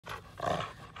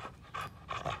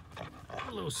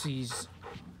Lucy's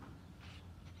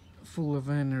full of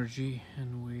energy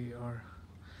and we are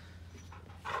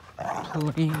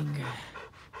playing.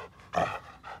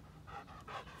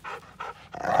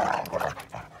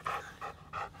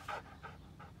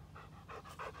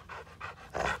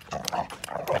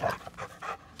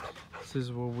 This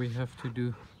is what we have to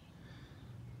do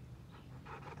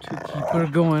to keep her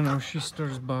going or she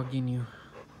starts bugging you.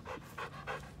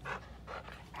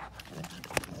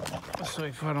 So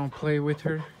if I don't play with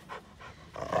her,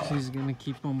 she's gonna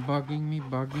keep on bugging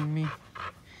me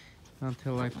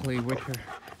until I play with her.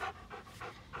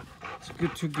 It's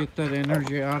good to get that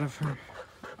energy out of her.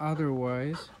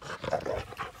 Otherwise,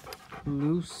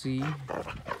 Lucy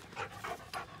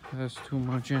has too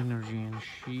much energy and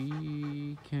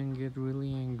she can get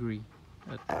really angry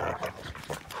at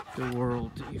the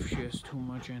world if she has too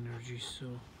much energy. So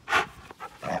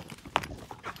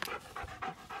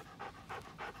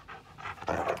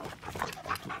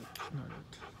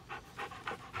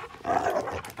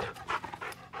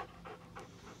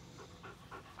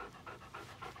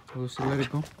Lucy, let it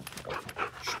go.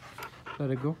 Let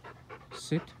it go.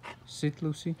 Sit. Sit,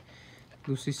 Lucy.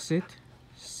 Lucy, sit.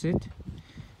 Sit.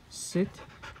 Sit.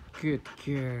 Good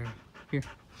girl. Here.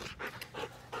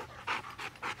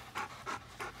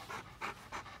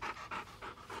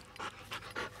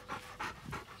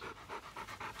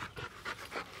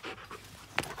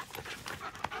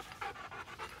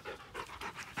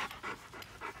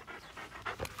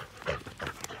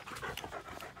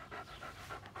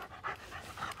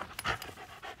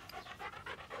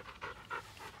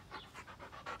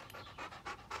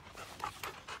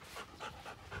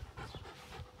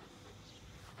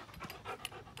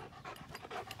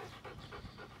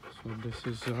 So this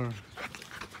is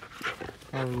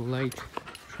our light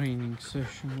training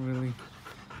session, really.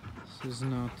 This is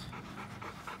not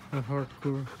a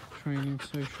hardcore training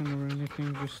session or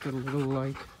anything, just a little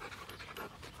light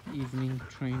evening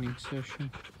training session.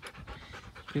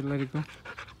 Okay, let it go.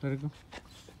 Let it go.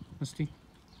 Nasty.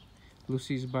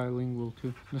 Lucy's bilingual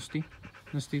too. Nasty.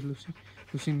 Nasty, Lucy.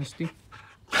 Lucy, nasty.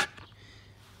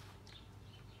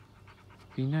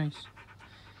 Be nice.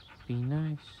 Be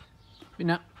nice.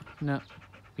 No. No,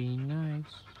 be nice,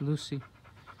 Lucy.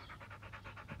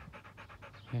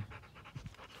 Yeah.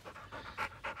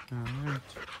 All right.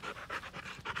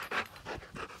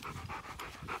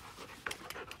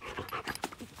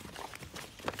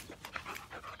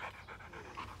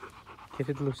 Get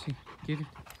it, Lucy. Get it.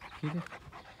 Get it.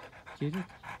 Get it.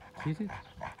 Get it.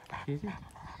 Get it.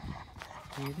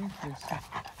 Get it, Lucy.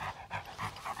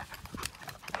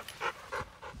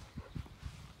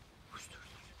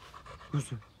 Who's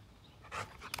there?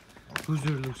 Who's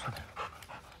there, Lucy?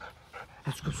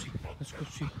 Let's go see. Let's go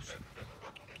see Lucy.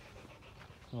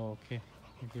 Oh, okay.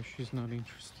 I guess she's not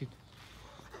interested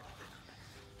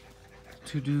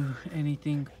to do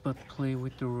anything but play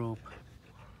with the rope.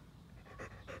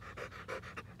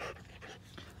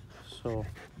 So,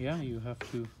 yeah, you have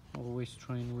to always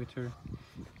train with her,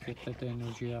 get that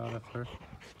energy out of her,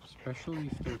 especially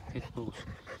if they're pit bulls.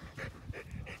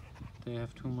 They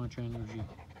have too much energy.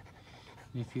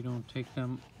 And if you don't take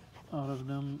them out of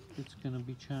them, it's gonna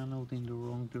be channeled in the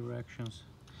wrong directions.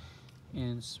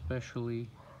 And especially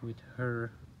with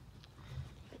her,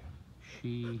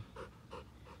 she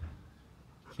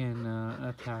can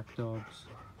attack dogs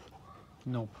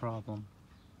no problem,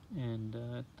 and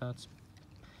that's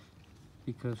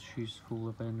because she's full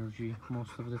of energy.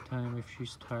 Most of the time, if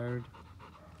she's tired,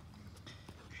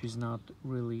 she's not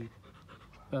really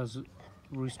as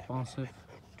responsive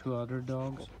to other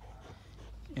dogs,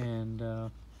 and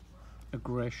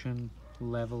aggression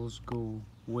levels go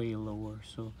way lower.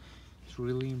 So it's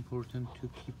really important to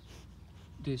keep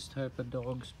this type of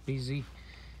dogs busy,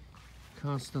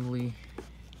 constantly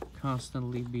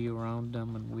be around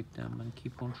them and with them, and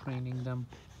keep on training them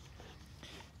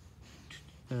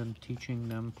and teaching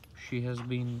them. She has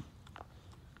been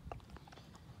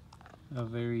a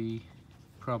very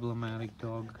problematic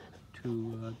dog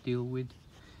to deal with,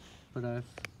 but I've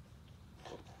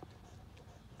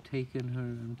taken her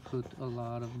and put a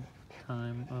lot of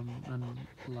time and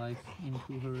life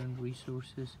into her and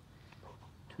resources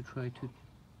to try to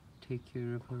take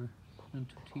care of her and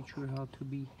to teach her how to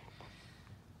be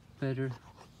better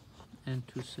and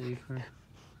to save her.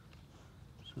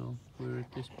 So we're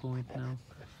at this point now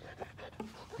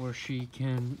where she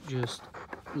can just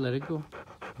let it go,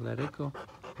 let it go,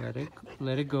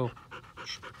 let it go.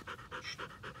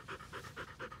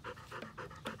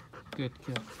 Good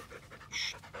girl.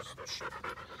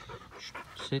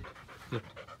 Sit. Good.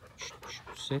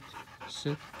 Sit.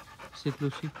 Sit. Sit,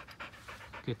 Lucy.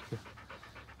 Good girl.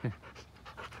 Here.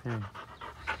 Here.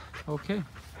 Okay,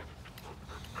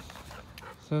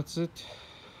 that's it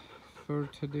for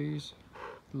today's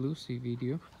Lucy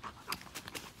video.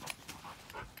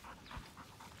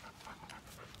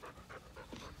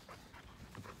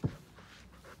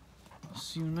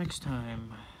 See you next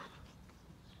time.